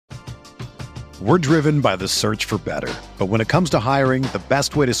We're driven by the search for better. But when it comes to hiring, the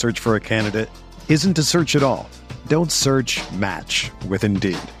best way to search for a candidate isn't to search at all. Don't search, match with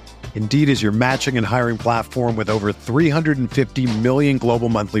Indeed. Indeed is your matching and hiring platform with over 350 million global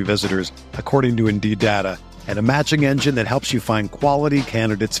monthly visitors, according to Indeed data, and a matching engine that helps you find quality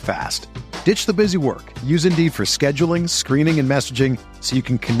candidates fast. Ditch the busy work. Use Indeed for scheduling, screening, and messaging so you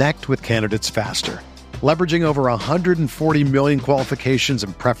can connect with candidates faster. Leveraging over 140 million qualifications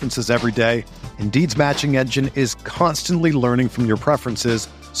and preferences every day, Indeed's matching engine is constantly learning from your preferences,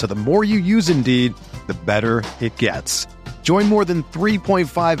 so the more you use Indeed, the better it gets. Join more than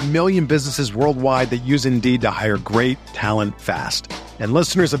 3.5 million businesses worldwide that use Indeed to hire great talent fast. And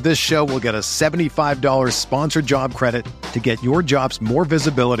listeners of this show will get a $75 sponsored job credit to get your jobs more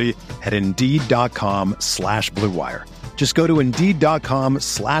visibility at Indeed.com/Blue Wire. Just go to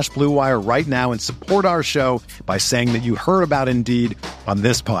Indeed.com/Blue Wire right now and support our show by saying that you heard about Indeed on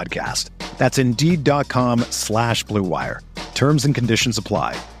this podcast. That's Indeed.com/Blue Wire. Terms and conditions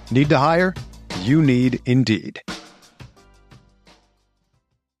apply. Need to hire? You need Indeed.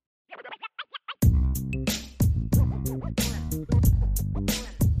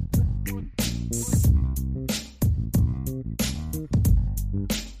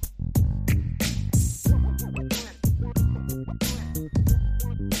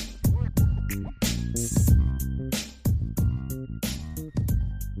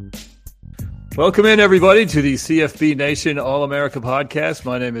 Welcome in, everybody, to the CFB Nation All-America podcast.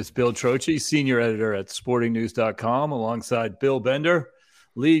 My name is Bill Trocchi, senior editor at sportingnews.com, alongside Bill Bender,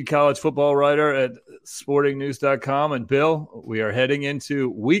 lead college football writer at sportingnews.com. And Bill, we are heading into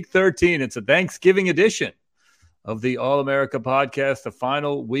week 13. It's a Thanksgiving edition of the All-America podcast, the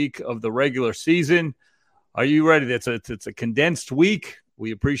final week of the regular season. Are you ready? It's a condensed week.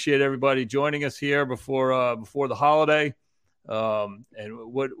 We appreciate everybody joining us here before the holiday. And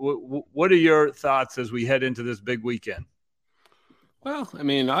what are your thoughts as we head into this big weekend? Well, I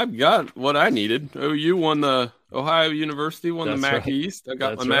mean, I've got what I needed. OU won the Ohio University, won the MAC East. I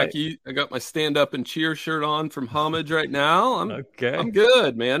got MAC East. I got my stand up and cheer shirt on from Homage right now. I'm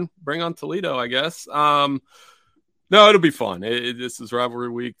good, man. Bring on Toledo, I guess. No, it'll be fun. This is rivalry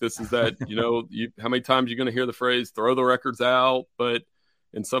week. This is that, how many times you're going to hear the phrase throw the records out, but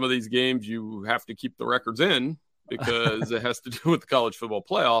in some of these games you have to keep the records in, because it has to do with the college football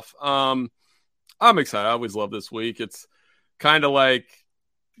playoff. I'm excited. I always love this week. It's kind of like,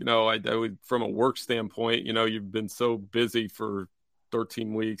 I would, from a work standpoint, you've been so busy for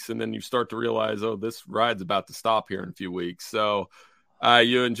 13 weeks, and then you start to realize, oh, this ride's about to stop here in a few weeks. So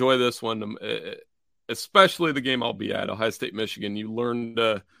you enjoy this one, especially the game I'll be at, Ohio State, Michigan. You learn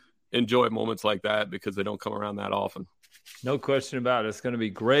to enjoy moments like that because they don't come around that often. No question about it. It's going to be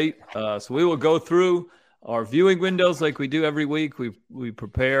great. So we will go through our viewing windows like we do every week. We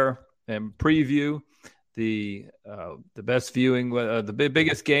prepare and preview the best viewing, the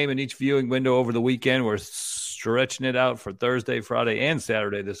biggest game in each viewing window over the weekend. We're stretching it out for Thursday, Friday, and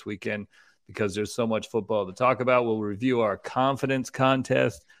Saturday this weekend because there's so much football to talk about. We'll review our confidence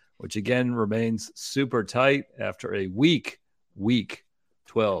contest, which again remains super tight after a week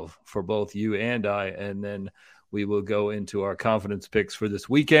 12 for both you and I. And then we will go into our confidence picks for this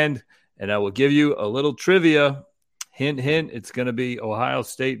weekend. And I will give you a little trivia. Hint, hint, it's going to be Ohio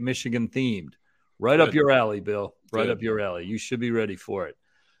State, Michigan themed. Right up your alley, Bill. Right up your alley. You should be ready for it.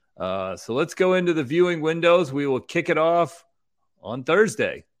 So let's go into the viewing windows. We will kick it off on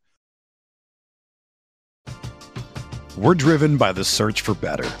Thursday. We're driven by the search for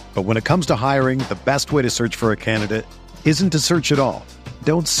better. But when it comes to hiring, the best way to search for a candidate isn't to search at all.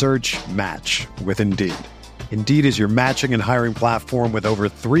 Don't search, match with Indeed. Indeed is your matching and hiring platform with over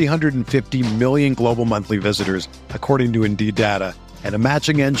 350 million global monthly visitors, according to Indeed data, and a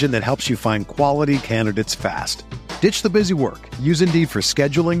matching engine that helps you find quality candidates fast. Ditch the busy work. Use Indeed for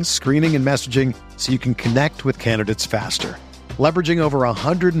scheduling, screening, and messaging so you can connect with candidates faster. Leveraging over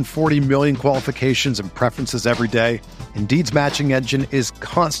 140 million qualifications and preferences every day, Indeed's matching engine is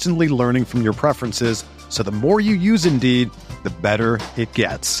constantly learning from your preferences, so the more you use Indeed, the better it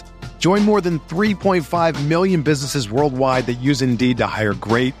gets. Join more than 3.5 million businesses worldwide that use Indeed to hire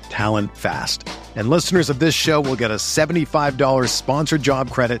great talent fast. And listeners of this show will get a $75 sponsored job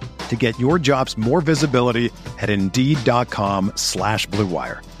credit to get your jobs more visibility at Indeed.com/Blue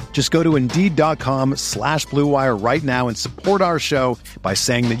Wire. Just go to Indeed.com/Blue Wire right now and support our show by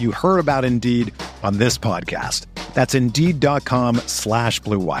saying that you heard about Indeed on this podcast. That's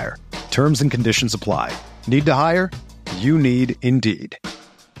Indeed.com/Blue Wire. Terms and conditions apply. Need to hire? You need Indeed.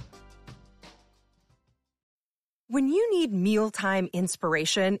 When you need mealtime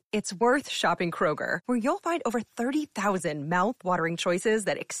inspiration, it's worth shopping Kroger, where you'll find over 30,000 mouth-watering choices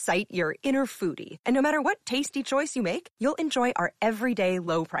that excite your inner foodie. And no matter what tasty choice you make, you'll enjoy our everyday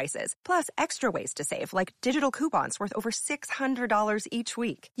low prices, plus extra ways to save, like digital coupons worth over $600 each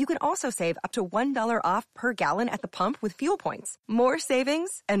week. You can also save up to $1 off per gallon at the pump with fuel points. More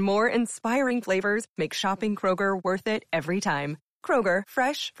savings and more inspiring flavors make shopping Kroger worth it every time. Kroger,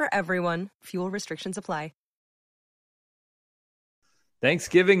 fresh for everyone. Fuel restrictions apply.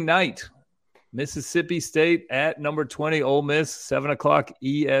 Thanksgiving night, Mississippi State at number 20, Ole Miss, 7 o'clock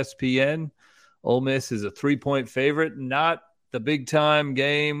ESPN. Ole Miss is a 3-point favorite, not the big-time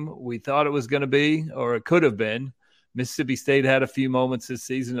game we thought it was going to be, or it could have been. Mississippi State had a few moments this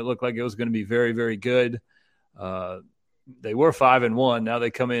season. It looked like it was going to be very, very good. They were 5-1. Now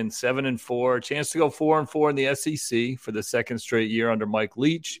they come in 7-4. Chance to go 4-4 in the SEC for the second straight year under Mike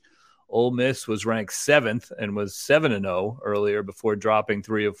Leach. Ole Miss was ranked 7th and was 7-0 earlier before dropping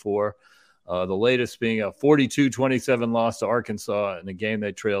 3 of 4. The latest being a 42-27 loss to Arkansas in a game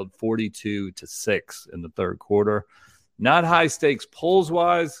they trailed 42-6 in the third quarter. Not high stakes polls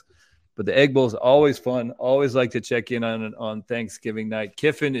wise, but the Egg Bowl is always fun. Always like to check in on Thanksgiving night.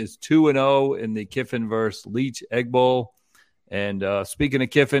 Kiffin is 2-0 in the Kiffin versus Leach Egg Bowl. And speaking of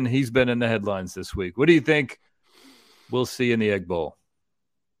Kiffin, he's been in the headlines this week. What do you think we'll see in the Egg Bowl?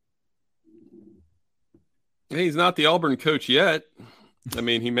 He's not the Auburn coach yet. I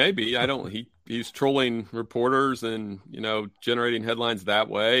mean, he may be. He's trolling reporters and, generating headlines that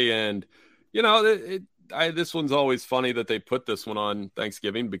way. And, this one's always funny that they put this one on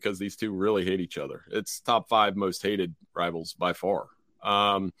Thanksgiving because these two really hate each other. It's top 5 most hated rivals by far.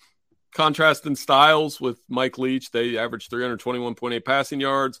 Contrast in styles with Mike Leach. They averaged 321.8 passing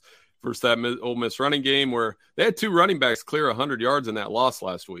yards versus that Ole Miss running game where they had 2 running backs clear 100 yards in that loss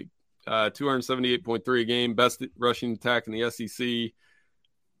last week. 278.3 a game, best rushing attack in the SEC.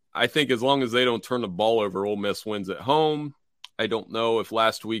 I think as long as they don't turn the ball over, Ole Miss wins at home. I don't know if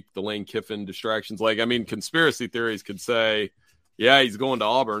last week the Lane Kiffin distractions, conspiracy theories could say, yeah, he's going to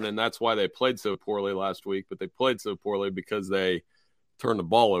Auburn, and that's why they played so poorly last week, but they played so poorly because they turned the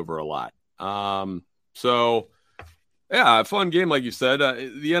ball over a lot. A fun game, like you said.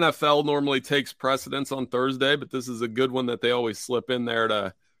 The NFL normally takes precedence on Thursday, but this is a good one that they always slip in there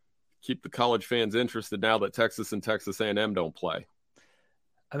to keep the college fans interested now that Texas and Texas A&M don't play.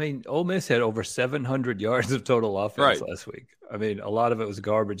 I mean, Ole Miss had over 700 yards of total offense last week. I mean, a lot of it was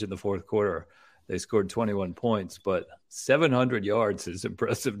garbage in the fourth quarter. They scored 21 points, but 700 yards is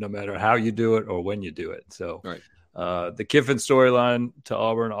impressive no matter how you do it or when you do it. So the Kiffin storyline to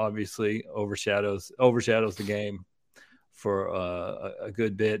Auburn obviously overshadows the game for a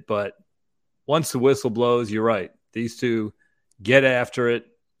good bit. But once the whistle blows, you're right. These two get after it.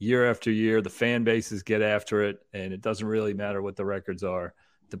 Year after year, the fan bases get after it, and it doesn't really matter what the records are.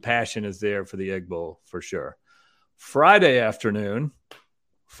 The passion is there for the Egg Bowl for sure. Friday afternoon,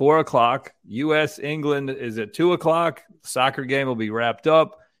 4 o'clock, U.S.-England is at 2 o'clock. Soccer game will be wrapped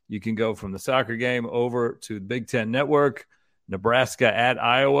up. You can go from the soccer game over to the Big Ten Network. Nebraska at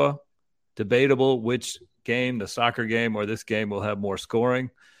Iowa. Debatable which game, the soccer game or this game, will have more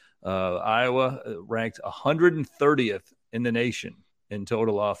scoring. Iowa ranked 130th in the nation in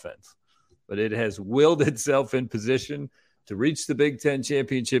total offense, but it has willed itself in position to reach the Big Ten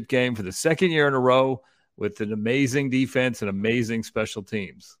championship game for the second year in a row with an amazing defense and amazing special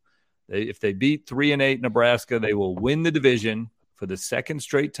teams. If they beat 3-8 Nebraska, they will win the division for the second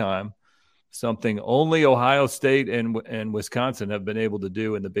straight time, something only Ohio State and Wisconsin have been able to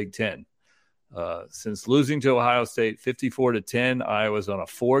do in the Big Ten. Since losing to Ohio State 54-10, Iowa's on a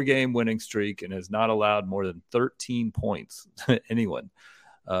 4-game winning streak and has not allowed more than 13 points to anyone.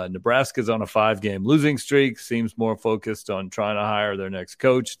 Nebraska's on a 5-game losing streak, seems more focused on trying to hire their next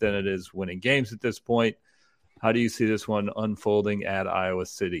coach than it is winning games at this point. How do you see this one unfolding at Iowa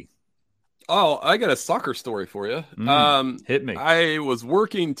City? Oh, I got a soccer story for you. Hit me. I was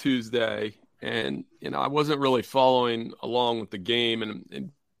working Tuesday, and I wasn't really following along with the game,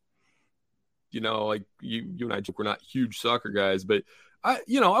 and like you and I joke, we're not huge soccer guys, but I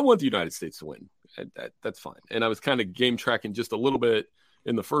want the United States to win. That's fine. And I was kind of game tracking just a little bit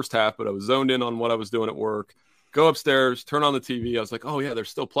in the first half, but I was zoned in on what I was doing at work. Go upstairs, turn on the TV. I was like, oh yeah, they're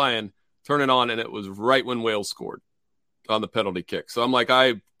still playing. Turn it on, and it was right when Wales scored on the penalty kick. So I'm like,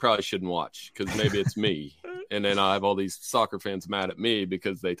 I probably shouldn't watch because maybe it's me. And then I have all these soccer fans mad at me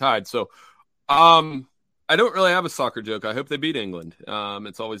because they tied. So I don't really have a soccer joke. I hope they beat England.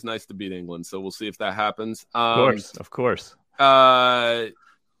 It's always nice to beat England. So we'll see if that happens. Of course.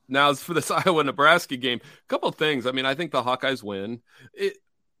 Now, as for this Iowa-Nebraska game, a couple of things. I mean, I think the Hawkeyes win.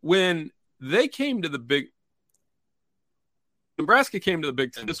 When they came to the Nebraska came to the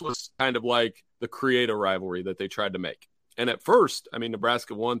Big Ten, this was kind of like the creative rivalry that they tried to make. And at first, I mean,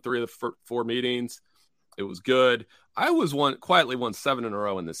 Nebraska won 3 of the 4 meetings. It was good. Iowa's quietly won 7 in a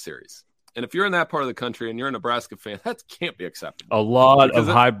row in this series. And if you're in that part of the country and you're a Nebraska fan, that can't be acceptable. A lot of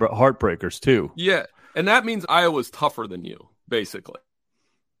heartbreakers, too. Yeah. And that means Iowa's tougher than you, basically.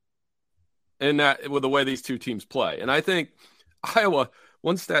 And that with the way these two teams play. And I think Iowa,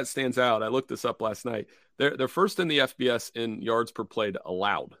 one stat stands out. I looked this up last night. They're first in the FBS in yards per play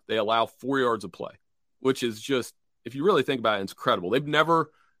allowed. They allow 4 yards of play, which is just, if you really think about it, it's incredible. They've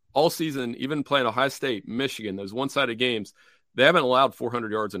never, all season, even playing Ohio State, Michigan, those one-sided games, they haven't allowed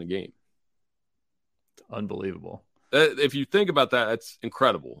 400 yards in a game. It's unbelievable. If you think about that, that's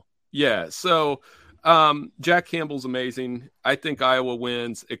incredible. Yeah, so Jack Campbell's amazing. I think Iowa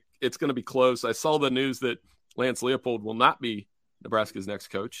wins. It's going to be close. I saw the news that Lance Leopold will not be Nebraska's next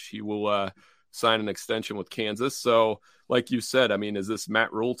coach. He will sign an extension with Kansas. So, like you said, I mean, is this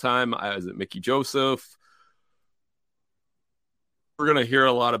Matt Rule time? Is it Mickey Joseph? We're going to hear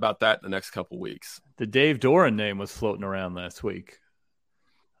a lot about that in the next couple weeks. The Dave Doran name was floating around last night,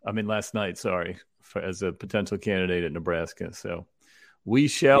 as a potential candidate at Nebraska. So we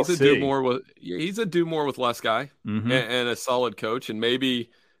shall see. He's a do more with less guy and a solid coach. And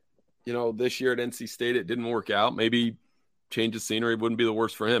maybe, this year at NC State, it didn't work out. Maybe change of scenery wouldn't be the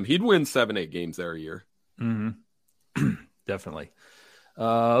worst for him. He'd win 7-8 games there a year. Mm-hmm. Definitely.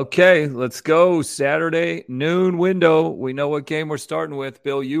 Okay, let's go. Saturday noon window. We know what game we're starting with.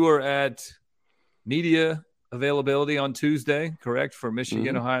 Bill, you were at media availability on Tuesday, correct, for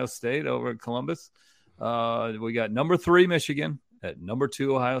Michigan, Ohio State over at Columbus. We got number 3 Michigan at number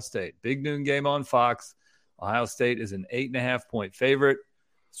 2 Ohio State. Big noon game on Fox. Ohio State is an 8.5-point favorite.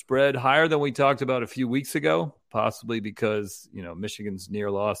 Spread higher than we talked about a few weeks ago, possibly because, Michigan's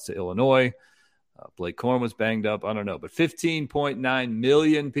near loss to Illinois. Blake Corum was banged up. I don't know. But 15.9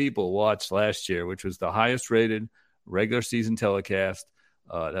 million people watched last year, which was the highest rated regular season telecast.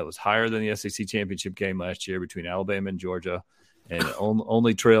 That was higher than the SEC championship game last year between Alabama and Georgia, and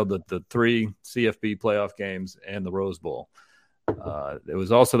only trailed the 3 CFB playoff games and the Rose Bowl. It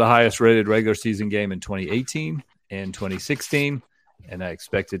was also the highest rated regular season game in 2018 and 2016, and I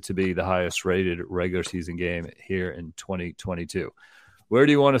expect it to be the highest rated regular season game here in 2022. Where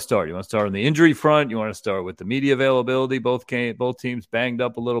do you want to start? You want to start on the injury front? You want to start with the media availability? Both teams banged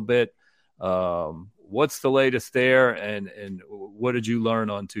up a little bit. What's the latest there, and what did you learn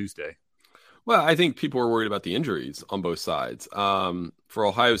on Tuesday? Well, I think people were worried about the injuries on both sides. For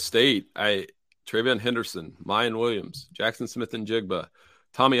Ohio State, Travion Henderson, Mayan Williams, Jackson Smith-Njigba,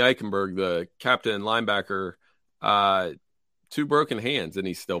 Tommy Eichenberg, the captain linebacker, 2 broken hands, and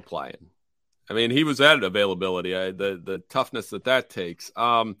he's still playing. I mean, he was at availability. The toughness that takes.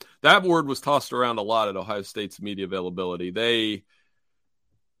 That word was tossed around a lot at Ohio State's media availability.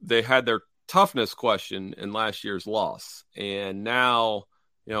 They had their toughness question in last year's loss, and now,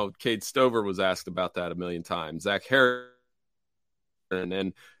 Cade Stover was asked about that a million times. Zach Harrison,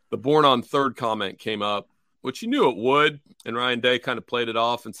 and the born on third comment came up, which you knew it would, and Ryan Day kind of played it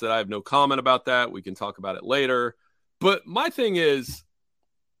off and said, I have no comment about that. We can talk about it later. But my thing is,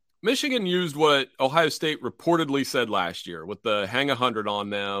 Michigan used what Ohio State reportedly said last year with the hang 100 on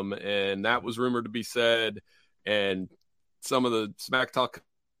them, and that was rumored to be said, and some of the smack talk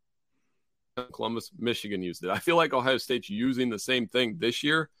Columbus, Michigan used it. I feel like Ohio State's using the same thing this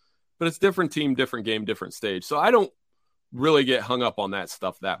year, but it's different team, different game, different stage. So I don't really get hung up on that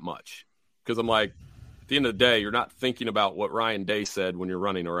stuff that much because I'm like, at the end of the day, you're not thinking about what Ryan Day said when you're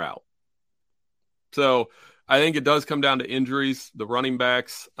running a route. So I think it does come down to injuries. The running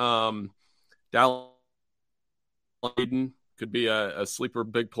backs, Dallas Hayden could be a sleeper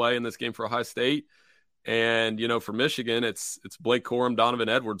big play in this game for Ohio State. And, for Michigan, it's Blake Corum, Donovan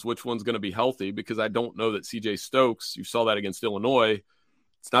Edwards. Which one's going to be healthy? Because I don't know that C.J. Stokes, you saw that against Illinois,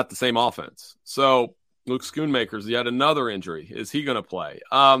 it's not the same offense. So Luke Schoonmaker's yet another injury. Is he going to play?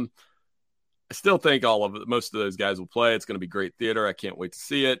 I still think most of those guys will play. It's going to be great theater. I can't wait to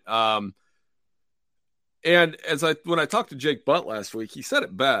see it. And when I talked to Jake Butt last week, he said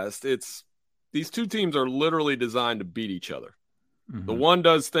it best. These two teams are literally designed to beat each other. Mm-hmm. The one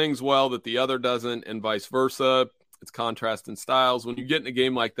does things well that the other doesn't, and vice versa. It's contrast in styles. When you get in a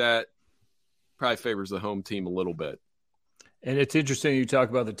game like that, probably favors the home team a little bit. And it's interesting you talk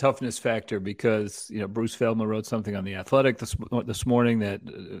about the toughness factor because, Bruce Feldman wrote something on The Athletic this morning that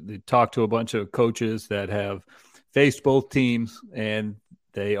they talked to a bunch of coaches that have faced both teams, and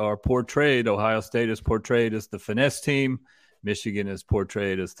they are portrayed. Ohio State is portrayed as the finesse team. Michigan is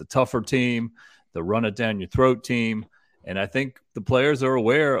portrayed as the tougher team, the run it down your throat team. And I think the players are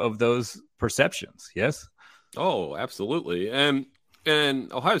aware of those perceptions. Yes. Oh, absolutely. And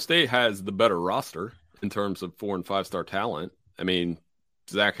Ohio State has the better roster in terms of 4- and 5-star talent. I mean,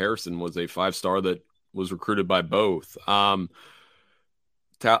 Zach Harrison was a 5-star that was recruited by both. Tommy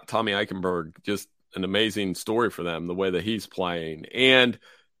Eichenberg, just an amazing story for them, the way that he's playing. And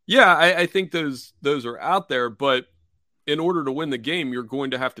yeah, I think those are out there, but in order to win the game, you're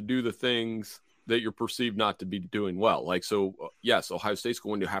going to have to do the things that you're perceived not to be doing well. Like, so yes, Ohio State's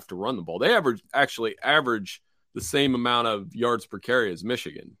going to have to run the ball. They actually average the same amount of yards per carry as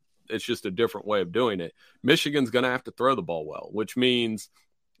Michigan. It's just a different way of doing it. Michigan's going to have to throw the ball well, which means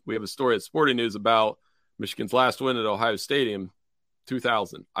we have a story at Sporting News about Michigan's last win at Ohio Stadium,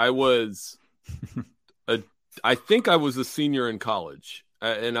 2000. I think I was a senior in college,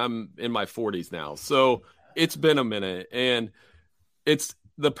 and I'm in my 40s now. So it's been a minute, and it's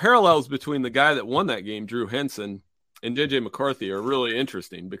the parallels between the guy that won that game, Drew Henson, and J.J. McCarthy are really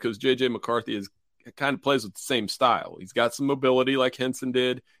interesting because J.J. McCarthy kind of plays with the same style. He's got some mobility like Henson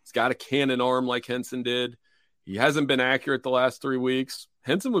did. He's got a cannon arm like Henson did. He hasn't been accurate the last 3 weeks.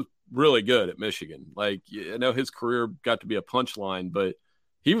 Henson was really good at Michigan. Like, I know his career got to be a punchline, but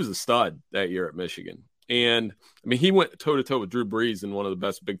he was a stud that year at Michigan. And, I mean, he went toe-to-toe with Drew Brees in one of the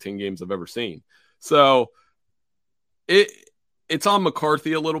best Big Ten games I've ever seen. So it's on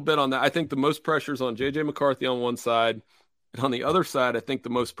McCarthy a little bit on that. I think the most pressure is on J.J. McCarthy on one side. And on the other side, I think the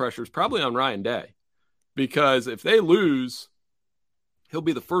most pressure is probably on Ryan Day. Because if they lose, he'll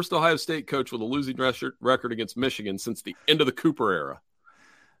be the first Ohio State coach with a losing record against Michigan since the end of the Cooper era.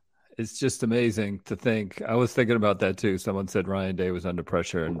 It's just amazing to think. I was thinking about that too. Someone said Ryan Day was under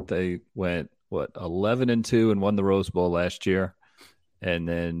pressure, and they went, 11-2 and won the Rose Bowl last year. And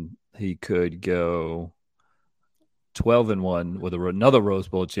then he could go 12-1 with another Rose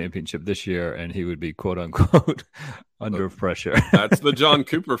Bowl championship this year, and he would be quote unquote under pressure. That's the John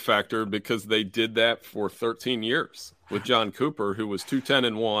Cooper factor, because they did that for 13 years with John Cooper, who was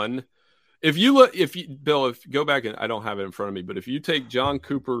 2-10-1. If you go back, and I don't have it in front of me, but if you take John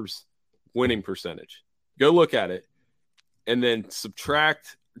Cooper's winning percentage, go look at it, and then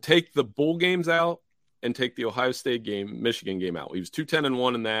take the bowl games out and take the Ohio State game, Michigan game out. He was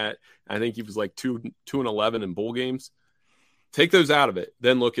 2-10-1 in that. I think he was like 2-11 in bowl games. Take those out of it,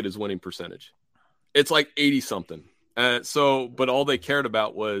 then look at his winning percentage. It's like 80 something. But all they cared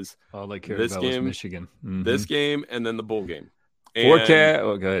about was was Michigan, this game, and then the bowl game. Forecast.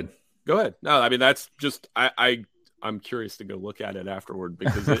 Oh, go ahead. No, I mean, that's just I'm curious to go look at it afterward,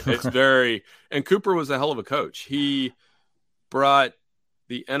 because it's very. And Cooper was a hell of a coach. He brought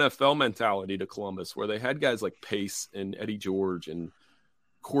the NFL mentality to Columbus, where they had guys like Pace and Eddie George and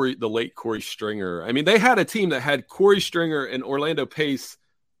the late Corey Stringer. I mean, they had a team that had Corey Stringer and Orlando Pace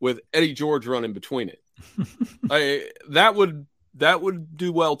with Eddie George running between it. That would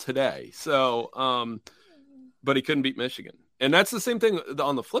do well today. So, but he couldn't beat Michigan. And that's the same thing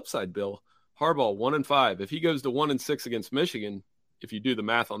on the flip side, Bill. Harbaugh 1-5. If he goes to 1-6 against Michigan, if you do the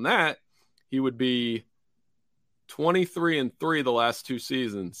math on that, he would be 23-3 the last 2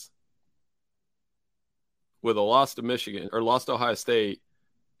 seasons with a loss to Michigan or lost to Ohio State.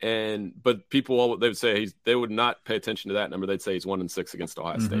 But people, they would say they would not pay attention to that number. They'd say he's 1-6 against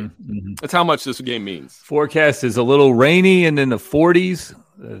Ohio State. Mm-hmm. That's how much this game means. Forecast is a little rainy and in the 40s.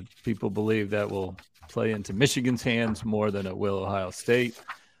 People believe that will play into Michigan's hands more than it will Ohio State.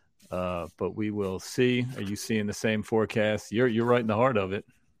 But we will see. Are you seeing the same forecast? You're right in the heart of it.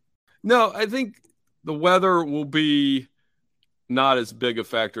 No, I think the weather will be not as big a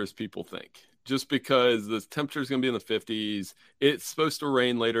factor as people think, just because the temperature is going to be in the 50s. It's supposed to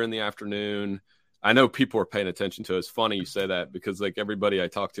rain later in the afternoon. I know people are paying attention to it. It's funny you say that, because like everybody I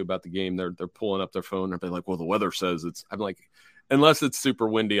talk to about the game, they're pulling up their phone and they're like, well, the weather says it's. I'm like, unless it's super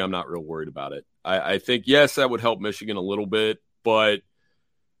windy, I'm not real worried about it. I think, yes, that would help Michigan a little bit, but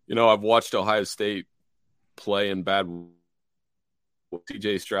I've watched Ohio State play in bad.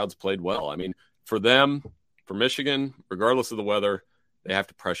 CJ Stroud's played well. I mean, for them, for Michigan, regardless of the weather, they have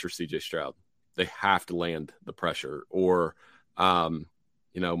to pressure CJ Stroud. They have to land the pressure, or,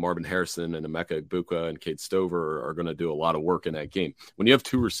 Marvin Harrison and Emeka Egbuka and Cade Stover are going to do a lot of work in that game. When you have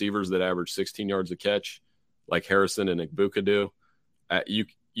 2 receivers that average 16 yards a catch, like Harrison and Egbuka do,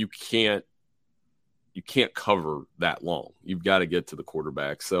 you can't cover that long. You've got to get to the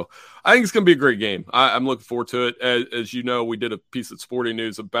quarterback. So I think it's going to be a great game. I'm looking forward to it. As you know, we did a piece at Sporting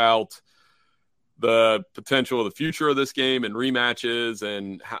News about the potential of the future of this game and rematches,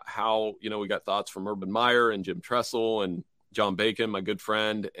 and how we got thoughts from Urban Meyer and Jim Tressel and John Bacon, my good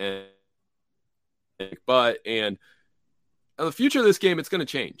friend, and the future of this game, it's going to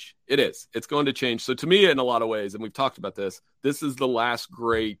change. It is. It's going to change. So to me, in a lot of ways, and we've talked about this is the last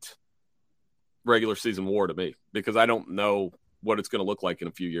great regular season war to me, because I don't know what it's going to look like in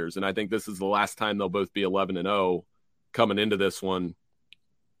a few years. And I think this is the last time they'll both be 11-0 coming into this one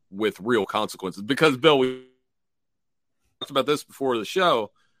with real consequences. Because, Bill, we talked about this before the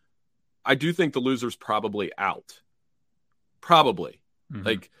show. I do think the loser's probably out. Probably. Mm-hmm.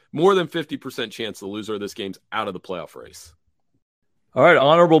 Like, more than 50% chance the loser of this game's out of the playoff race. All right,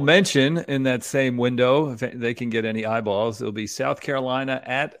 honorable mention in that same window, if they can get any eyeballs, it'll be South Carolina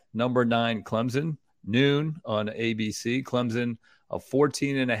at number 9 Clemson, noon on ABC. Clemson, a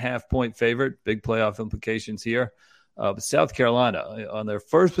 14.5-point favorite. Big playoff implications here. South Carolina, on their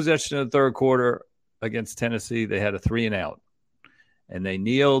first possession of the third quarter against Tennessee, they had a 3-and-out. And they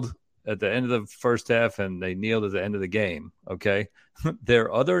kneeled at the end of the first half, and they kneeled at the end of the game, okay?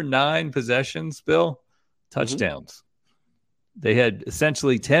 Their other 9 possessions, Bill, touchdowns. Mm-hmm. They had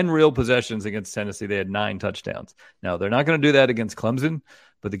essentially 10 real possessions against Tennessee. They had 9 touchdowns. Now, they're not going to do that against Clemson,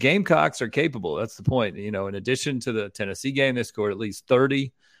 but the Gamecocks are capable. That's the point. You know, in addition to the Tennessee game, they scored at least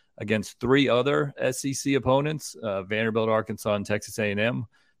 30 against 3 other SEC opponents, Vanderbilt, Arkansas, and Texas A&M.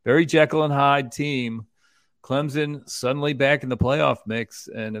 Very Jekyll and Hyde team. Clemson suddenly back in the playoff mix,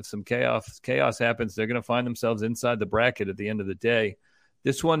 and if some chaos happens, they're going to find themselves inside the bracket at the end of the day.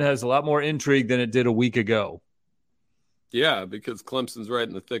 This one has a lot more intrigue than it did a week ago. Yeah, because Clemson's right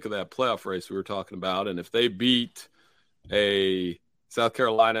in the thick of that playoff race we were talking about. And if they beat a South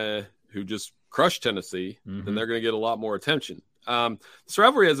Carolina who just crushed Tennessee, then they're going to get a lot more attention. This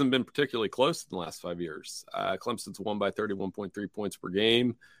rivalry hasn't been particularly close in the last 5 years. Clemson's won by 31.3 points per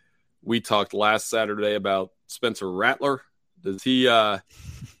game. We talked last Saturday about Spencer Rattler. Does he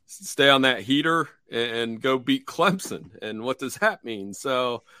stay on that heater and go beat Clemson? And what does that mean?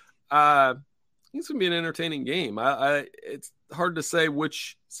 So, it's going to be an entertaining game. It's hard to say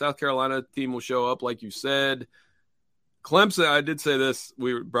which South Carolina team will show up, like you said. Clemson, I did say this.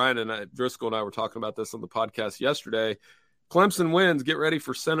 Brian and Driscoll and I were talking about this on the podcast yesterday. Clemson wins. Get ready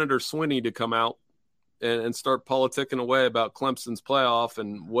for Senator Swinney to come out and start politicking away about Clemson's playoff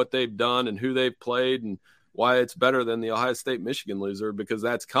and what they've done and who they've played and why it's better than the Ohio State-Michigan loser, because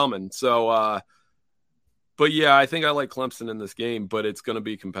that's coming. So, but yeah, I think I like Clemson in this game, but it's going to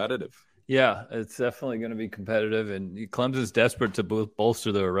be competitive. Yeah, it's definitely going to be competitive, and Clemson's desperate to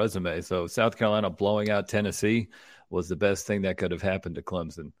bolster their resume. So South Carolina blowing out Tennessee was the best thing that could have happened to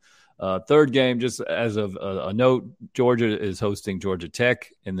Clemson. Third game, just as of a note, Georgia is hosting Georgia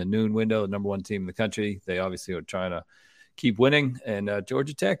Tech in the noon window, the number 1 team in the country. They obviously are trying to keep winning, and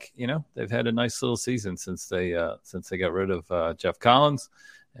Georgia Tech, they've had a nice little season since they got rid of Jeff Collins,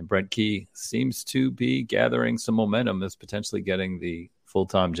 and Brent Key seems to be gathering some momentum as potentially getting the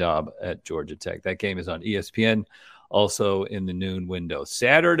full-time job at Georgia Tech. That game is on ESPN, also in the noon window.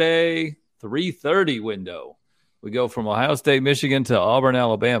 Saturday, 3:30 window. We go from Ohio State, Michigan to Auburn,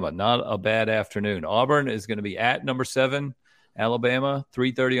 Alabama. Not a bad afternoon. Auburn is going to be at number 7, Alabama,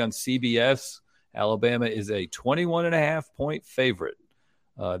 3:30 on CBS. Alabama is a 21.5-point favorite.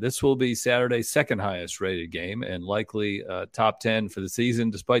 This will be Saturday's second highest rated game and likely top 10 for the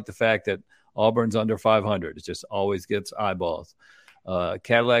season, despite the fact that Auburn's under 500. It just always gets eyeballs.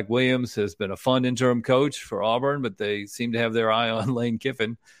 Cadillac Williams has been a fun interim coach for Auburn, but they seem to have their eye on Lane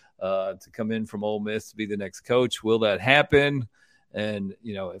Kiffin to come in from Ole Miss to be the next coach. Will that happen? And,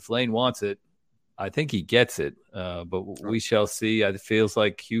 if Lane wants it, I think he gets it, but we shall see. It feels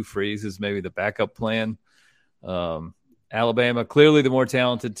like Hugh Freeze is maybe the backup plan. Alabama, clearly the more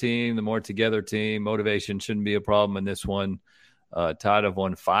talented team, the more together team. Motivation shouldn't be a problem in this one. Todd have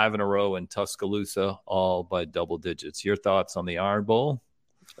won 5 in a row in Tuscaloosa, all by double digits. Your thoughts on the Iron Bowl?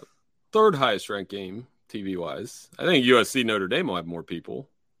 Third highest ranked game, TV-wise. I think USC Notre Dame will have more people.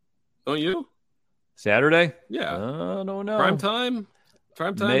 Don't you? Saturday? Yeah. I don't know. Prime time?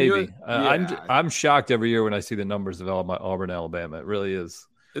 Maybe. I'm shocked every year when I see the numbers of Auburn, Alabama. It really is.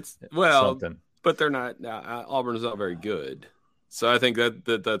 It's something. But they're not. Auburn is not very good, so I think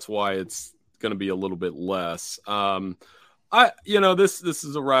that's why it's going to be a little bit less. This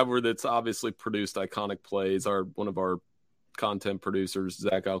is a rivalry that's obviously produced iconic plays. One of our content producers,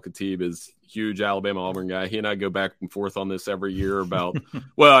 Zach Al-Khatib, is a huge Alabama Auburn guy. He and I go back and forth on this every year about.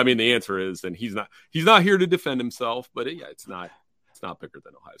 Well, I mean, the answer is, and he's not here to defend himself, but it's not bigger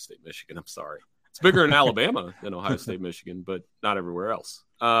than Ohio State, Michigan. I'm sorry, it's bigger in Alabama than Ohio State, Michigan, but not everywhere else.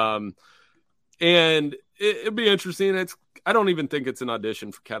 And it'd be interesting. I don't even think it's an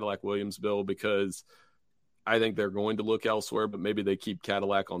audition for Cadillac Williams, Bill, because I think they're going to look elsewhere, but maybe they keep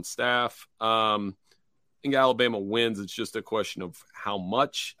Cadillac on staff. I think Alabama wins. It's just a question of how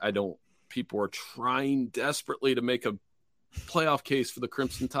much. People are trying desperately to make a playoff case for the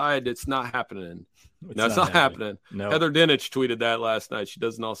Crimson Tide. It's not happening. It's not happening. No. Heather Dinich tweeted that last night. She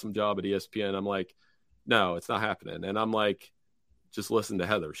does an awesome job at ESPN. I'm like, no, it's not happening. And I'm like, just listen to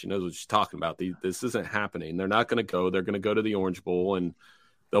Heather. She knows what she's talking about. This isn't happening. They're not going to go. They're going to go to the Orange Bowl, and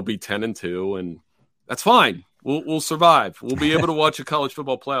they'll be 10-2, and that's fine. We'll survive. We'll be able to watch a college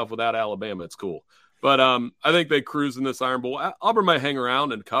football playoff without Alabama. It's cool. But I think they cruise in this Iron Bowl. Auburn might hang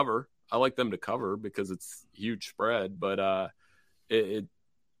around and cover. I like them to cover because it's a huge spread. But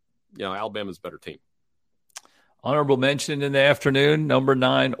Alabama's a better team. Honorable mention in the afternoon, number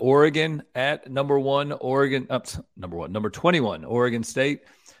 9, Oregon at number 1, Oregon, number 21, Oregon State,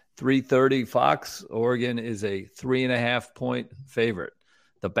 3:30 Fox. Oregon is a 3.5-point favorite.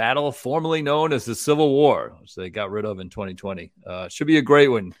 The battle formerly known as the Civil War, which they got rid of in 2020. Should be a great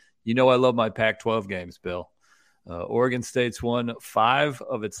one. You know I love my Pac-12 games, Bill. Oregon State's won 5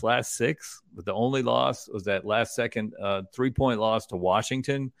 of its last 6, but the only loss was that last-second 3-point loss to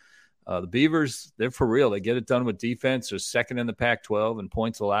Washington. The Beavers, they're for real. They get it done with defense. They're second in the Pac-12 in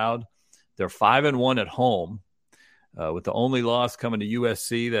points allowed. They're 5-1 at home, with the only loss coming to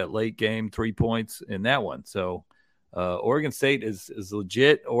USC, that late game, 3 points in that one. So Oregon State is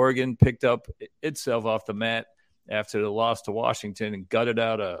legit. Oregon picked up itself off the mat after the loss to Washington and gutted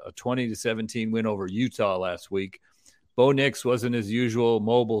out a 20-17 win over Utah last week. Bo Nix wasn't his usual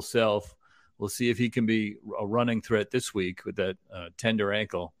mobile self. We'll see if he can be a running threat this week with that tender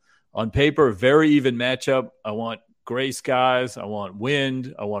ankle. On paper, very even matchup. I want gray skies. I want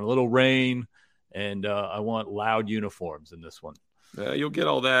wind. I want a little rain. And I want loud uniforms in this one. You'll get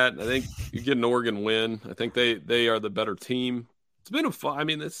all that. I think you get an Oregon win. I think they are the better team. It's been a fun. I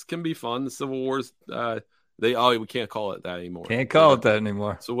mean, this can be fun. The Civil Wars, we can't call it that anymore. Can't call it that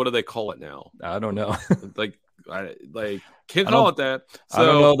anymore. So what do they call it now? I don't know. Can't call it that. So, I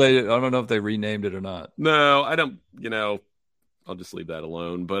don't know. I don't know if they renamed it or not. No, I don't. I'll just leave that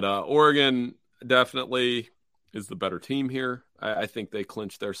alone. But Oregon definitely is the better team here. I think they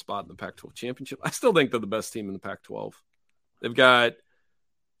clinched their spot in the Pac-12 championship. I still think they're the best team in the Pac-12. They've got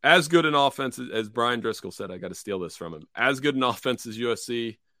as good an offense as Brian Driscoll said. I got to steal this from him. As good an offense as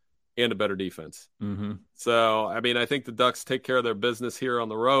USC and a better defense. Mm-hmm. So, I mean, I think the Ducks take care of their business here on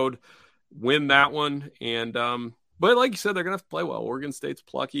the road, win that one. And but like you said, they're going to have to play well. Oregon State's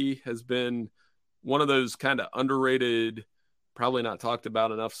plucky, has been one of those kind of underrated, probably not talked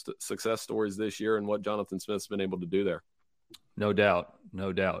about enough success stories this year, and what Jonathan Smith's been able to do there. No doubt.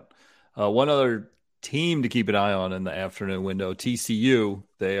 One other team to keep an eye on in the afternoon window, TCU.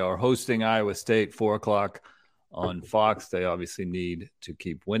 They are hosting Iowa State, 4:00 on Fox. They obviously need to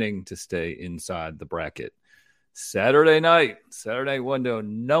keep winning to stay inside the bracket. Saturday window,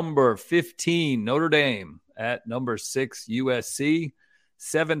 number 15, Notre Dame at number 6, USC,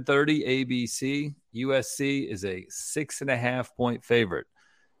 7:30 ABC. USC is a 6.5-point favorite.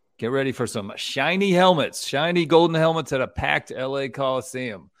 Get ready for some shiny golden helmets at a packed LA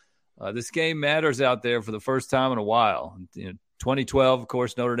Coliseum. This game matters out there for the first time in a while. 2012, of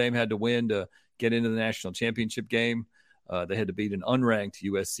course, Notre Dame had to win to get into the national championship game. They had to beat an unranked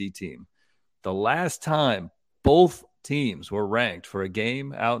USC team. The last time both teams were ranked for a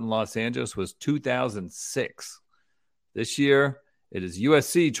game out in Los Angeles was 2006. This year, it is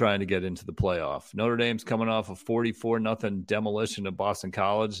USC trying to get into the playoff. Notre Dame's coming off a 44-0 demolition of Boston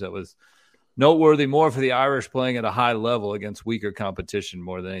College. That was noteworthy more for the Irish playing at a high level against weaker competition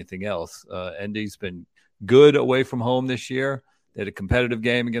more than anything else. ND's been good away from home this year. They had a competitive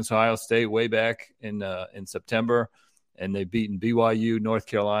game against Ohio State way back in September, and they've beaten BYU, North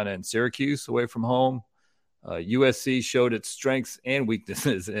Carolina, and Syracuse away from home. USC showed its strengths and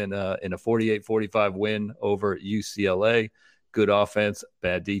weaknesses in a 48-45 win over UCLA. Good offense,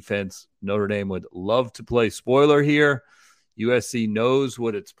 bad defense. Notre Dame would love to play spoiler here. USC knows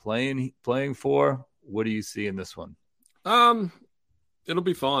what it's playing for. What do you see in this one? It'll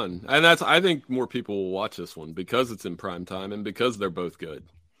be fun. And I think more people will watch this one because it's in prime time and because they're both good.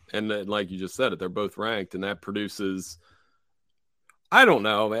 And then, like you just said, they're both ranked, and that produces, I don't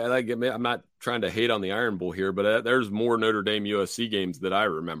know, man. I'm not trying to hate on the Iron Bowl here, but there's more Notre Dame USC games that I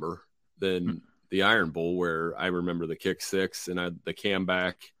remember than the Iron Bowl, where I remember the kick six and the cam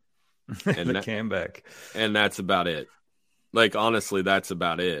back. And cam back. And that's about it. Like, honestly, that's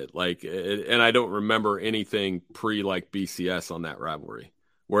about it. And I don't remember anything BCS on that rivalry.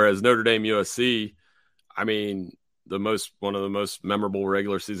 Whereas Notre Dame USC, I mean, one of the most memorable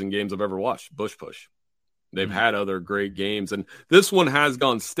regular season games I've ever watched, Bush Push. They've had other great games, and this one has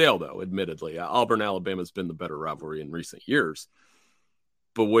gone stale, though, admittedly. Auburn, Alabama has been the better rivalry in recent years.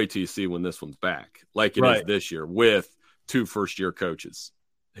 But wait till you see when this one's back, like it is this year, with 2 first-year coaches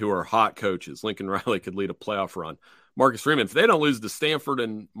who are hot coaches. Lincoln Riley could lead a playoff run. Marcus Freeman. If they don't lose to Stanford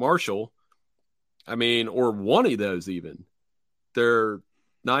and Marshall, I mean, or one of those even, they're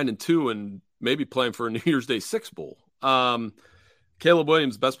 9-2 and maybe playing for a New Year's Day 6 bowl. Caleb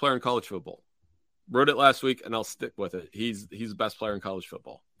Williams, best player in college football. Wrote it last week, and I'll stick with it. He's the best player in college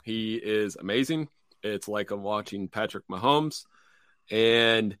football. He is amazing. It's like I'm watching Patrick Mahomes.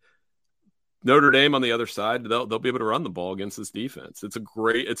 And Notre Dame on the other side, they'll be able to run the ball against this defense.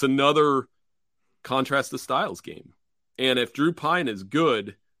 It's another contrast to styles game. And if Drew Pine is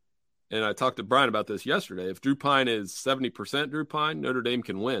good, and I talked to Brian about this yesterday, if Drew Pine is 70% Drew Pine, Notre Dame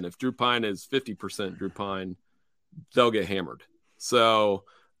can win. If Drew Pine is 50% Drew Pine, they'll get hammered. So,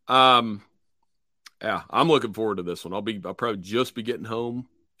 yeah, I'm looking forward to this one. I'll probably just be getting home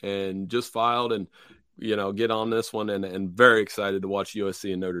and just filed and, get on this one and very excited to watch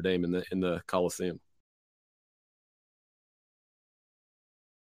USC and Notre Dame in the Coliseum.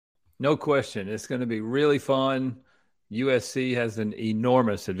 No question. It's going to be really fun. USC has an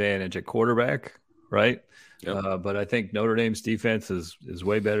enormous advantage at quarterback, right? Yep. But I think Notre Dame's defense is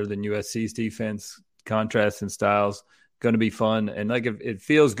way better than USC's defense. Contrast in styles. Going to be fun. And it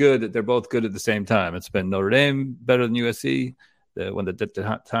feels good that they're both good at the same time. It's been Notre Dame better than USC.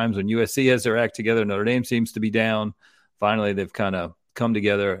 The times when USC has their act together, Notre Dame seems to be down. Finally, they've kind of come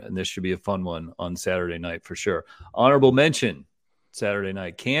together, and this should be a fun one on Saturday night for sure. Honorable mention Saturday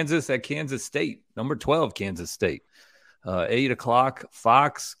night, Kansas at Kansas State, number 12 Kansas State. 8 o'clock,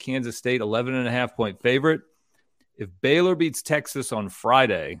 Fox, Kansas State, 11.5-point favorite. If Baylor beats Texas on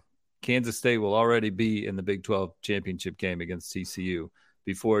Friday, Kansas State will already be in the Big 12 championship game against TCU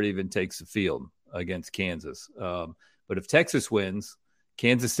before it even takes the field against Kansas. But if Texas wins,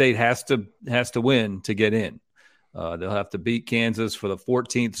 Kansas State has to win to get in. They'll have to beat Kansas for the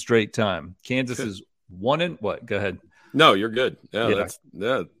 14th straight time. Kansas is what? Go ahead. No, you're good. Yeah.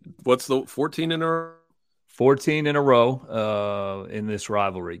 What's the 14 in a row? 14 in a row in this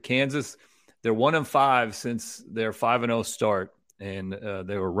rivalry. Kansas, they're 1-5 since their 5-0 start, and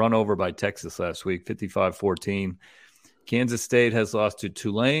they were run over by Texas last week, 55-14. Kansas State has lost to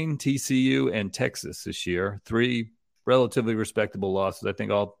Tulane, TCU, and Texas this year. 3 relatively respectable losses. I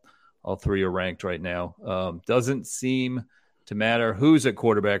think all 3 are ranked right now. Doesn't seem to matter who's at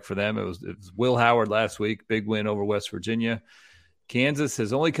quarterback for them. It was Will Howard last week, big win over West Virginia. Kansas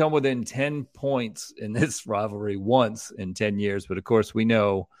has only come within 10 points in this rivalry once in 10 years. But, of course, we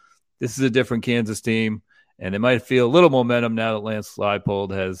know this is a different Kansas team, and they might feel a little momentum now that Lance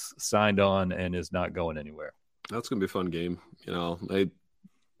Leipold has signed on and is not going anywhere. That's going to be a fun game.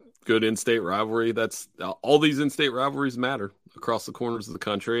 Good in-state rivalry. That's all these in-state rivalries matter across the corners of the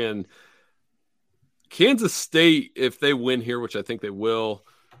country. And Kansas State, if they win here, which I think they will,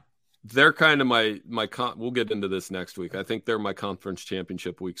 they're kind of we'll get into this next week. I think they're my conference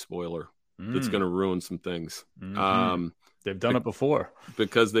championship week spoiler. That's going to ruin some things. Mm-hmm. They've done it before.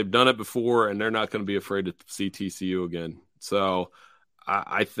 Because they've done it before, and they're not going to be afraid to see TCU again. So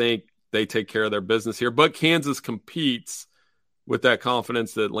I think they take care of their business here. But Kansas competes with that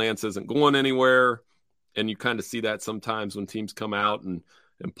confidence that Lance isn't going anywhere. And you kind of see that sometimes when teams come out and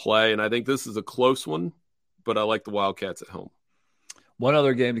play. And I think this is a close one, but I like the Wildcats at home. One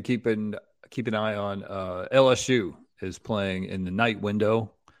other game to keep an eye on, LSU is playing in the night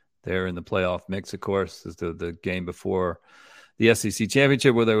window. They're in the playoff mix, of course. This is the game before the SEC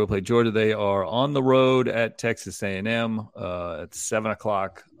championship where they will play Georgia. They are on the road at Texas A&M at 7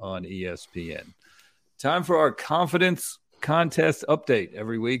 o'clock on ESPN. Time for our confidence contest update.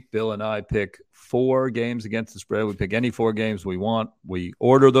 Every week, Bill and I pick 4 games against the spread. We pick any 4 games we want. We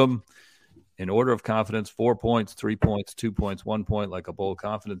order them in order of confidence: 4 points, 3 points, 2 points, 1 point, like a bowl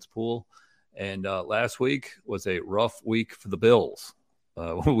confidence pool. And last week was a rough week for the Bills.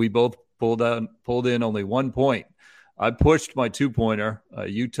 We both pulled in only 1 point. I pushed my 2-pointer.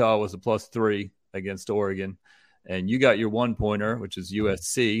 Utah was a +3 against Oregon. And you got your 1-pointer, which is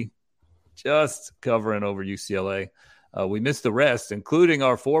USC, just covering over UCLA. We missed the rest, including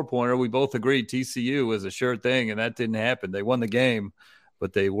our 4-pointer. We both agreed TCU was a sure thing, and that didn't happen. They won the game,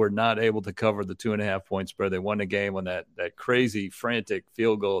 but they were not able to cover the 2.5-point spread. They won the game on that crazy, frantic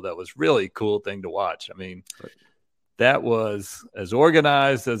field goal. That was really a cool thing to watch. I mean, that was as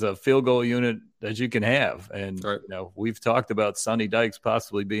organized as a field goal unit as you can have. And we've talked about Sonny Dykes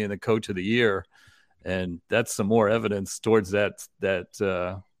possibly being the coach of the year, and that's some more evidence towards that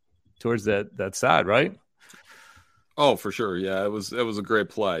side, right? Oh, for sure. Yeah, it was a great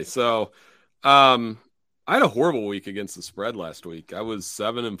play. So, I had a horrible week against the spread last week. I was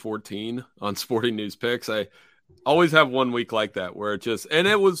 7-14 on Sporting News picks. I always have one week like that where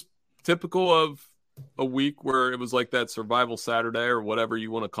it was typical of a week where it was like that survival Saturday or whatever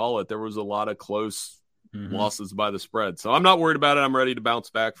you want to call it. There was a lot of close losses by the spread. So I'm not worried about it. I'm ready to bounce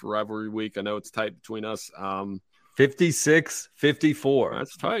back for rivalry week. I know it's tight between us. 56-54.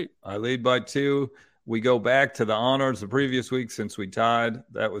 That's tight. I lead by 2. We go back to the honors the previous week since we tied.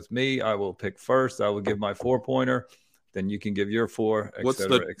 That was me. I will pick first. I will give my 4-pointer. Then you can give your 4, et cetera, et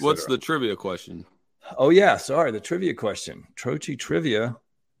cetera. What's the trivia question? Oh, yeah. Sorry, the trivia question. Troche trivia.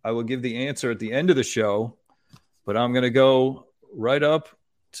 I will give the answer at the end of the show, but I'm going to go right up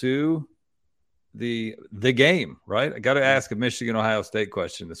to the game, right? I got to ask a Michigan-Ohio State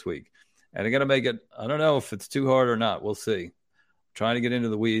question this week. And I got to make it – I don't know if it's too hard or not. We'll see. Trying to get into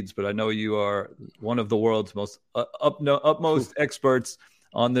the weeds, but I know you are one of the world's most utmost experts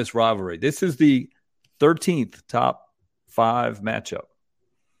on this rivalry. This is the 13th top 5 matchup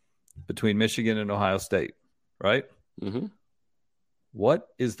between Michigan and Ohio State, right? Mm-hmm. What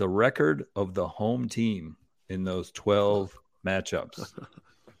is the record of the home team in those 12 matchups?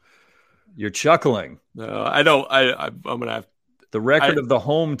 You're chuckling. No, I don't. I'm going to have the record of the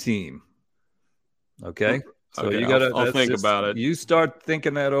home team. Okay. So okay, you got to. I'll think about it. You start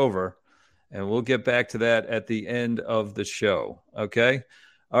thinking that over, and we'll get back to that at the end of the show. Okay.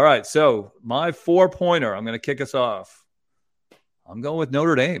 All right. So my 4-pointer, I'm going to kick us off. I'm going with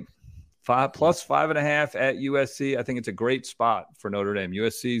Notre Dame. 5+5.5 at USC. I think it's a great spot for Notre Dame.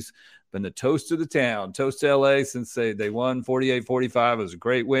 USC's been the toast of the town, toast to LA since they won 48-45. It was a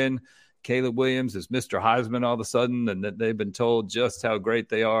great win. Caleb Williams is Mr. Heisman all of a sudden, and that they've been told just how great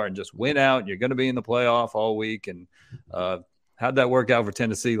they are and just win out. And you're going to be in the playoff all week. And how'd that work out for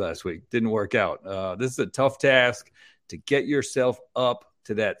Tennessee last week? Didn't work out. This is a tough task to get yourself up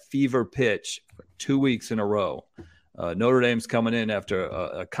to that fever pitch for 2 weeks in a row. Notre Dame's coming in after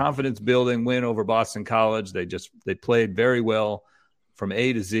a confidence-building win over Boston College. They played very well from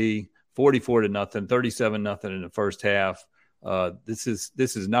A to Z, 44-0, 37-0 in the first half. This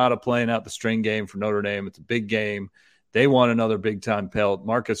is not a playing out the string game for Notre Dame. It's a big game. They want another big-time pelt.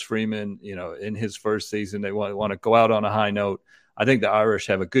 Marcus Freeman, in his first season, they want to go out on a high note. I think the Irish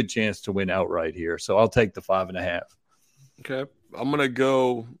have a good chance to win outright here, so I'll take the 5.5. Okay, I'm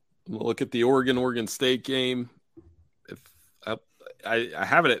gonna look at the Oregon State game. If I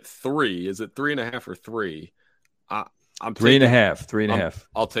have it at 3, is it 3.5 or 3? I'm 3.5. 3.5.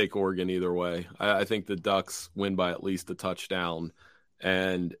 I'll take Oregon either way. I think the Ducks win by at least a touchdown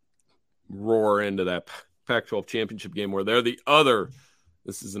and roar into that Pac-12 championship game where they're the other.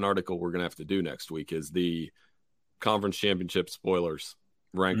 This is an article we're going to have to do next week, is the conference championship spoilers.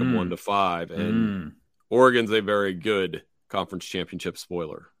 Rank them 1 to 5. And Oregon's a very good conference championship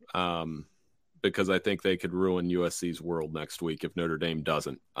spoiler because I think they could ruin USC's world next week if Notre Dame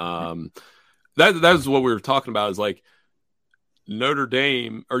doesn't. That is what we were talking about, is like Notre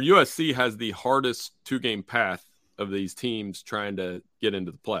Dame or USC has the hardest 2-game path of these teams trying to get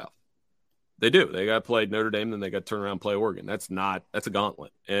into the playoff. They do. They got to play Notre Dame, then they got to turn around and play Oregon. That's a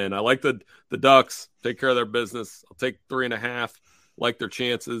gauntlet. And I like the Ducks, take care of their business. I'll take 3.5, like their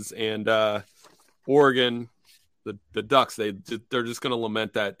chances. And Oregon, the Ducks, they're just going to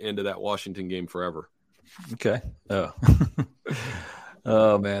lament that into that Washington game forever. Okay. Oh.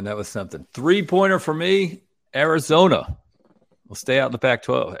 Oh, man, that was something. 3-pointer for me, Arizona. We'll stay out in the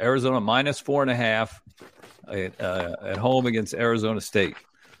Pac-12. Arizona -4.5 at home against Arizona State.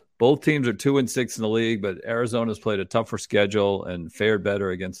 Both teams are 2-6 in the league, but Arizona's played a tougher schedule and fared better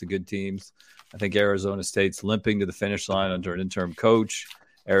against the good teams. I think Arizona State's limping to the finish line under an interim coach.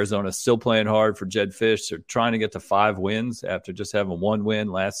 Arizona's still playing hard for Jed Fish. They're trying to get to 5 wins after just having 1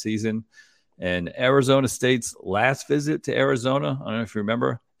 win last season. And Arizona State's last visit to Arizona, I don't know if you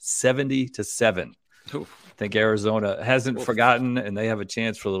remember, 70-7. I think Arizona hasn't forgotten, and they have a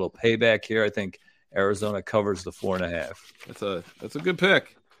chance for a little payback here. I think Arizona covers the 4.5. That's a good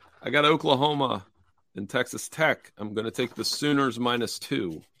pick. I got Oklahoma and Texas Tech. I'm going to take the Sooners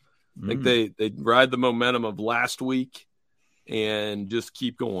 -2. I think they ride the momentum of last week and just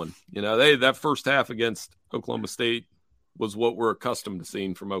keep going. That first half against Oklahoma State was what we're accustomed to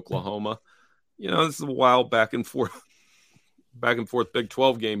seeing from Oklahoma. This is a wild back and forth Big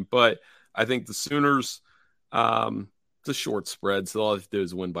 12 game, but I think the Sooners, it's a short spread, so all I have to do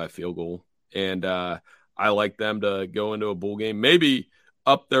is win by field goal. And I like them to go into a bowl game, maybe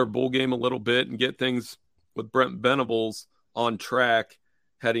up their bowl game a little bit and get things with Brent Venables on track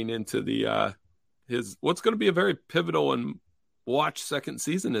heading into his what's going to be a very pivotal and watch second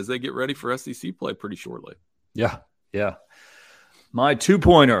season as they get ready for SEC play pretty shortly. Yeah. My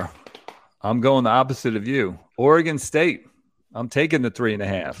 2-pointer, I'm going the opposite of you. Oregon State. I'm taking the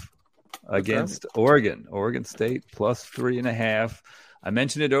 3.5 against Oregon. Oregon State +3.5. I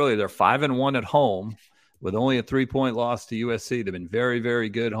mentioned it earlier. They're 5-1 at home with only a 3-point loss to USC. They've been very, very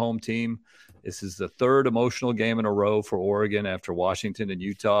good home team. This is the third emotional game in a row for Oregon after Washington and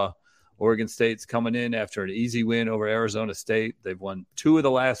Utah. Oregon State's coming in after an easy win over Arizona State. They've won 2 of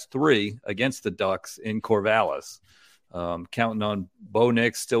the last 3 against the Ducks in Corvallis. Counting on Bo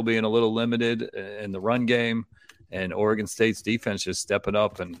Nix still being a little limited in the run game, and Oregon State's defense just stepping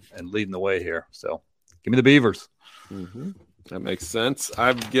up and leading the way here. So give me the Beavers. Mm-hmm. That makes sense.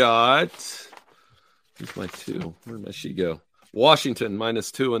 I've got – here's my 2. Where did my sheet go? Washington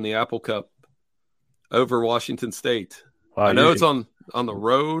 -2 in the Apple Cup over Washington State. I know it's on the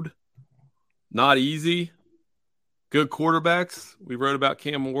road. Not easy. Good quarterbacks. We wrote about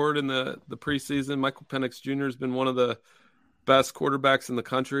Cam Ward in the preseason. Michael Penix Jr. has been one of the best quarterbacks in the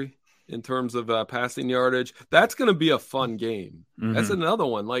country in terms of passing yardage. That's going to be a fun game. Mm-hmm. That's another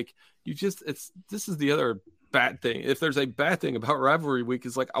one. Like this is the other bad thing. If there's a bad thing about Rivalry Week,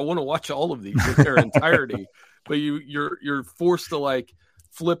 is like I want to watch all of these in their entirety, but you're forced to like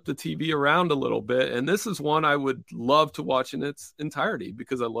flip the TV around a little bit. And this is one I would love to watch in its entirety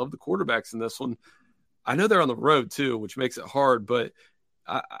because I love the quarterbacks in this one. I know they're on the road too, which makes it hard, but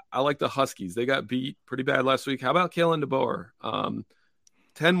I like the Huskies. They got beat pretty bad last week. How about Kalen DeBoer?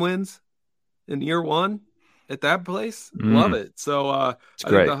 10 wins in year 1 at that place. Love it. So I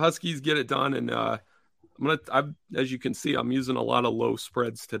think the Huskies get it done. And as you can see, I'm using a lot of low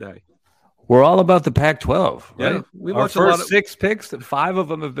spreads today. We're all about the Pac-12, right? Yeah, we Our watch first a lot of 6 picks, 5 of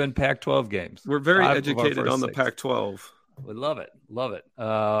them have been Pac-12 games. We're very educated on the Pac-12. We love it.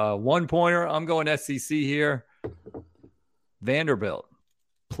 1-pointer. I'm going SEC here. Vanderbilt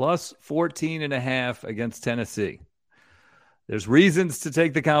plus 14.5 against Tennessee. There's reasons to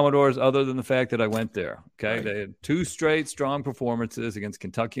take the Commodores other than the fact that I went there. Okay, right. They had 2 straight strong performances against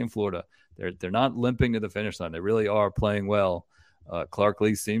Kentucky and Florida. They're not limping to the finish line. They really are playing well. Clark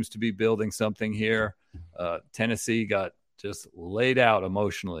Lee seems to be building something here. Tennessee got just laid out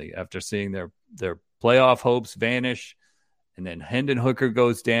emotionally after seeing their playoff hopes vanish. And then Hendon Hooker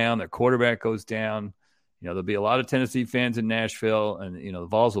goes down. Their quarterback goes down. There'll be a lot of Tennessee fans in Nashville. And, the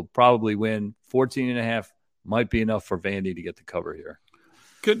Vols will probably win. 14.5 might be enough for Vandy to get the cover here.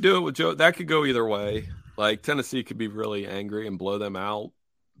 Could do it with Joe. That could go either way. Like, Tennessee could be really angry and blow them out.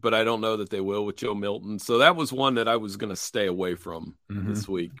 But I don't know that they will with Joe Milton. So that was one that I was going to stay away from this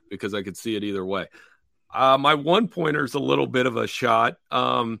week because I could see it either way. My 1-pointer is a little bit of a shot.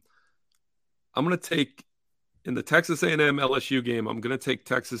 I'm going to take in the Texas A&M LSU game. I'm going to take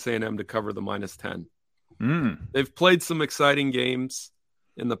Texas A&M to cover the -10. They've played some exciting games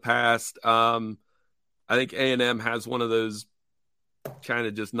in the past. I think A&M has one of those kind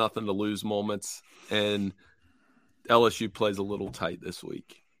of just nothing to lose moments, and LSU plays a little tight this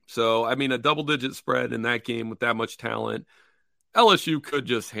week. So, I mean, a double-digit spread in that game with that much talent. LSU could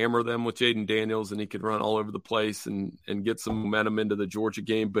just hammer them with Jaden Daniels, and he could run all over the place and get some momentum into the Georgia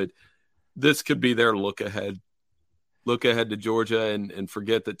game. But this could be their look ahead to Georgia and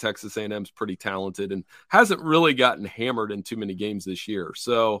forget that Texas A&M's pretty talented and hasn't really gotten hammered in too many games this year.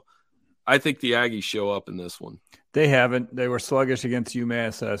 So I think the Aggies show up in this one. They haven't. They were sluggish against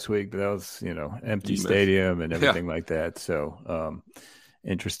UMass last week, but that was, empty stadium and everything like that. So,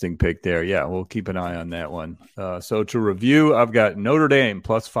 interesting pick there. Yeah, we'll keep an eye on that one. So to review, I've got Notre Dame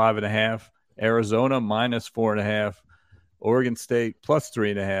plus 5.5, Arizona -4.5, Oregon State plus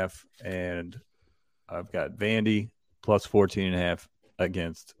 3.5, and I've got Vandy plus 14.5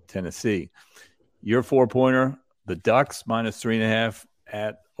 against Tennessee. Your 4-pointer, the Ducks -3.5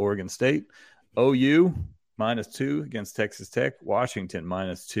 at Oregon State, OU -2 against Texas Tech, Washington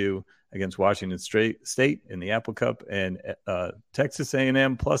 -2 against Washington State in the Apple Cup, and Texas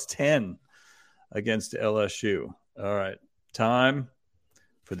A&M plus 10 against LSU. All right, time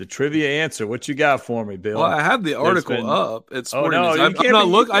for the trivia answer. What you got for me, Bill? Well, I have the article up. It's I didn't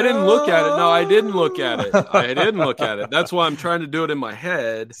look at it. No, I didn't look at it. That's why I'm trying to do it in my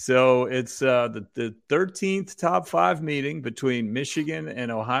head. So it's the 13th top 5 meeting between Michigan and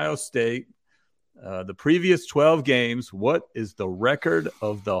Ohio State. The previous 12 games, what is the record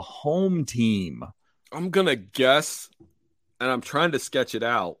of the home team? I'm going to guess, and I'm trying to sketch it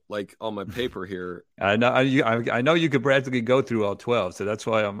out, like on my paper here. I know you could practically go through all 12, so that's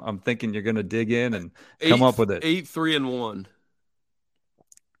why I'm thinking you're going to dig in and come up with it. 8-3-1.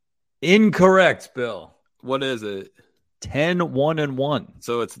 Incorrect, Bill. What is it? 10-1-1.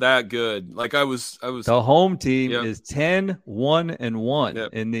 So it's that good. Like I was. The home team is 10-1-1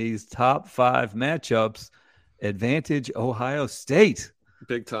 in these top 5 matchups. Advantage Ohio State.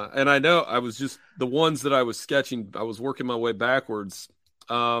 Big time. And I know I was just the ones that I was sketching. I was working my way backwards.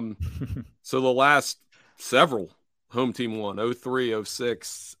 So the last several home team won 03,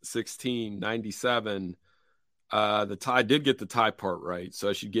 06, 16, 97. The tie did get the tie part right, so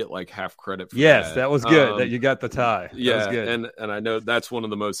I should get like half credit for that. That was good that you got the tie. Yeah, that was good. And I know that's one of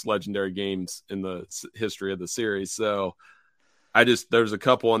the most legendary games in the history of the series. So there's a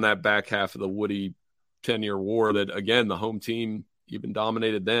couple on that back half of the Woody 10-year war that, again, the home team even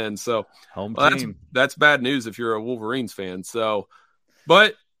dominated then. So team. That's bad news if you're a Wolverines fan. So,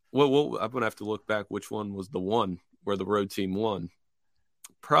 but I'm going to have to look back which one was the one where the road team won.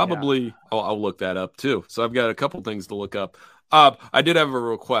 Probably, I'll look that up too. So I've got a couple things to look up. I did have a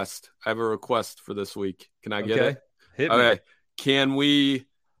request. I have a request for this week. Can I get it? Hit me. Can we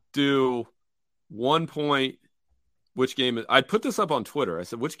do 1 point? Which game? I put this up on Twitter. I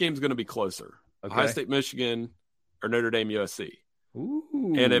said, which game's going to be closer? Ohio State, Michigan, or Notre Dame, USC?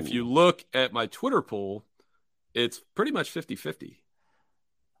 Ooh. And if you look at my Twitter poll, it's pretty much 50-50.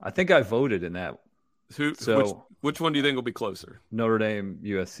 I think I voted in that. Which one do you think will be closer? Notre Dame,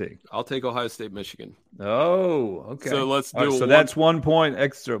 USC. I'll take Ohio State, Michigan. Oh, okay. So let's do so that's 1 point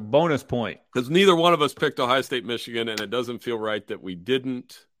extra, bonus point. Because neither one of us picked Ohio State, Michigan, and it doesn't feel right that we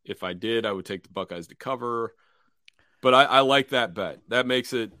didn't. If I did, I would take the Buckeyes to cover. But I like that bet.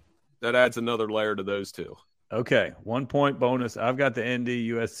 That adds another layer to those two. Okay, 1 point bonus. I've got the ND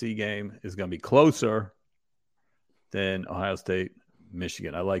USC game is going to be closer than Ohio State,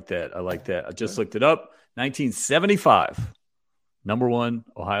 Michigan. I like that. I just looked it up. 1975, number 1,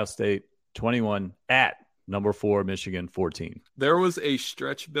 Ohio State, 21 at number 4, Michigan, 14. There was a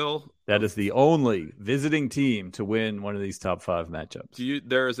stretch, Bill. That is the only visiting team to win one of these top 5 matchups.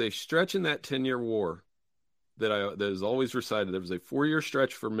 There is a stretch in that 10-year war that is always recited. There was a 4-year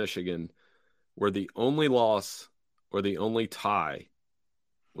stretch for Michigan where the only loss or the only tie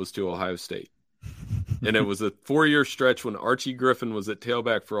was to Ohio State. And it was a 4-year stretch when Archie Griffin was at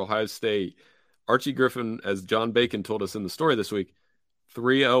tailback for Ohio State. Archie Griffin, as John Bacon told us in the story this week,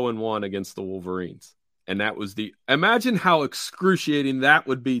 3-0-1 against the Wolverines. And that was imagine how excruciating that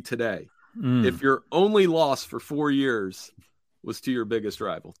would be today if your only loss for 4 years was to your biggest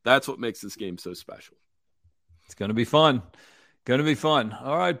rival. That's what makes this game so special. It's going to be fun.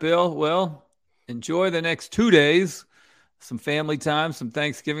 All right, Bill. Well, enjoy the next 2 days. Some family time, some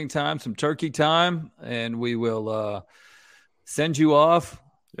Thanksgiving time, some turkey time, and we will send you off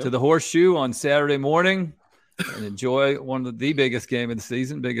to the Horseshoe on Saturday morning and enjoy one of the biggest game of the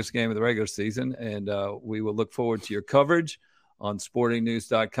season, biggest game of the regular season, and we will look forward to your coverage on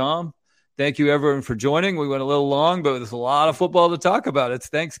sportingnews.com. Thank you, everyone, for joining. We went a little long, but there's a lot of football to talk about. It's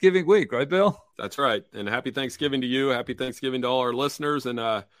Thanksgiving week, right, Bill? That's right, and happy Thanksgiving to you. Happy Thanksgiving to all our listeners, and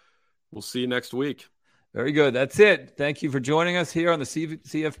we'll see you next week. Very good. That's it. Thank you for joining us here on the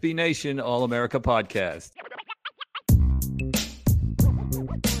CFB Nation All-America Podcast.